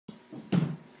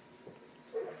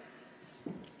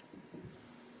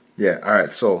Yeah, all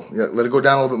right, so yeah, let it go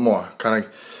down a little bit more. Kind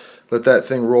of let that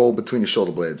thing roll between your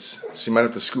shoulder blades. So you might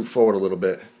have to scoot forward a little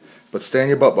bit. But stay on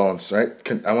your butt bones, right?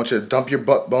 I want you to dump your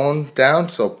butt bone down,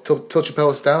 so tilt your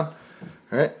pelvis down.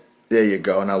 All right? There you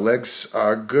go. Now legs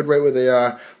are good right where they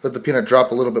are. Let the peanut drop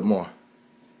a little bit more.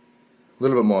 A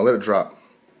little bit more. Let it drop.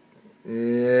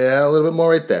 Yeah, a little bit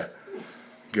more right there.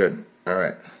 Good. All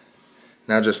right.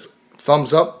 Now just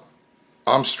thumbs up,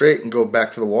 arms straight, and go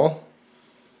back to the wall.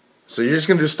 So you're just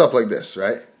going to do stuff like this,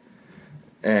 right?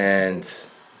 And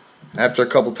after a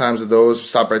couple times of those,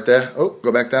 stop right there. Oh,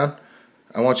 go back down.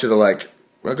 I want you to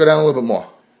go down a little bit more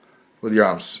with your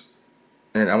arms.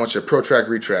 And I want you to protract,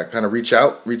 retract. Kind of reach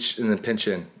out, reach, and then pinch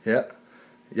in. Yeah.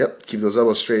 Yep. Keep those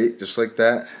elbows straight, just like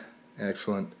that.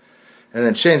 Excellent. And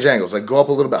then change angles. Like go up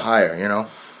a little bit higher, you know.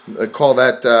 Like call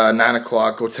that 9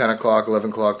 o'clock, go 10 o'clock, 11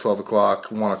 o'clock, 12 o'clock,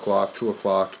 1 o'clock, 2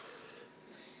 o'clock.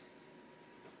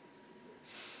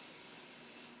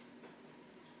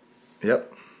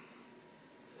 Yep.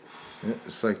 Yeah,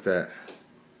 just like that.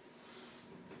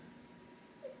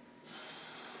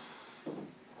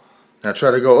 Now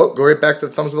try to go right back to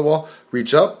the thumbs of the wall.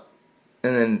 Reach up,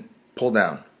 and then pull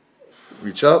down.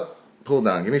 Reach up, pull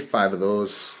down. Give me 5 of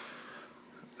those.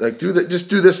 Like just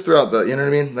do this throughout the. You know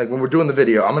what I mean? Like when we're doing the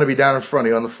video, I'm gonna be down in front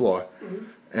of you on the floor,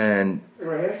 and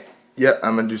right here. Yeah,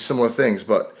 I'm gonna do similar things,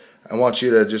 but I want you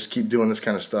to just keep doing this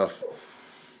kind of stuff.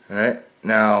 All right.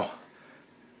 Now,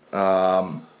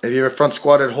 have you ever front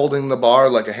squatted holding the bar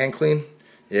like a hang clean?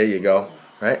 There you go.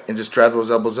 Right, and just drive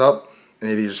those elbows up, and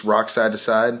maybe just rock side to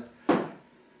side.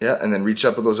 Yeah, and then reach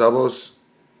up with those elbows.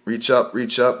 Reach up,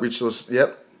 reach those,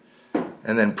 yep.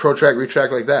 And then protract,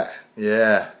 retract like that.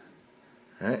 Yeah.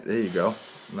 All right, there you go.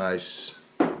 Nice.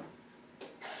 All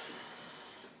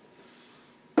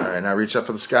right, now reach up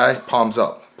for the sky. Palms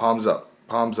up, palms up,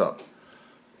 palms up.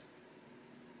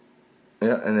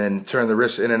 Yeah, and then turn the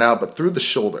wrist in and out, but through the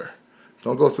shoulder.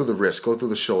 Don't go through the wrist. Go through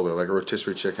the shoulder like a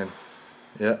rotisserie chicken.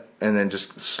 Yeah, and then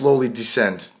just slowly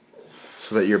descend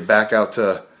so that you're back out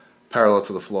to parallel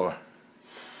to the floor.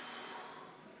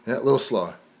 Yeah, a little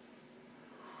slower.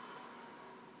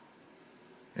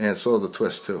 And slow the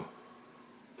twist too.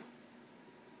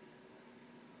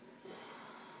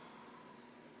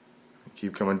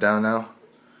 Keep coming down now.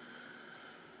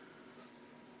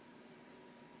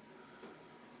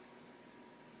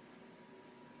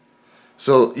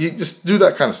 So you just do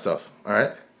that kind of stuff, all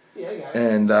right? Yeah, I got it.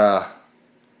 And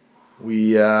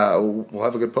we'll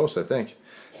have a good post, I think.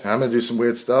 And I'm gonna do some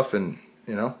weird stuff, and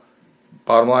you know,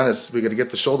 bottom line is we got to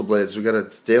get the shoulder blades. We got a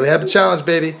daily habit challenge,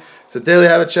 baby. It's a daily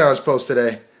habit challenge post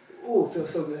today. Ooh, feels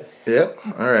so good. Yep.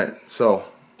 All right. So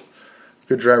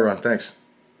good dry run. Thanks.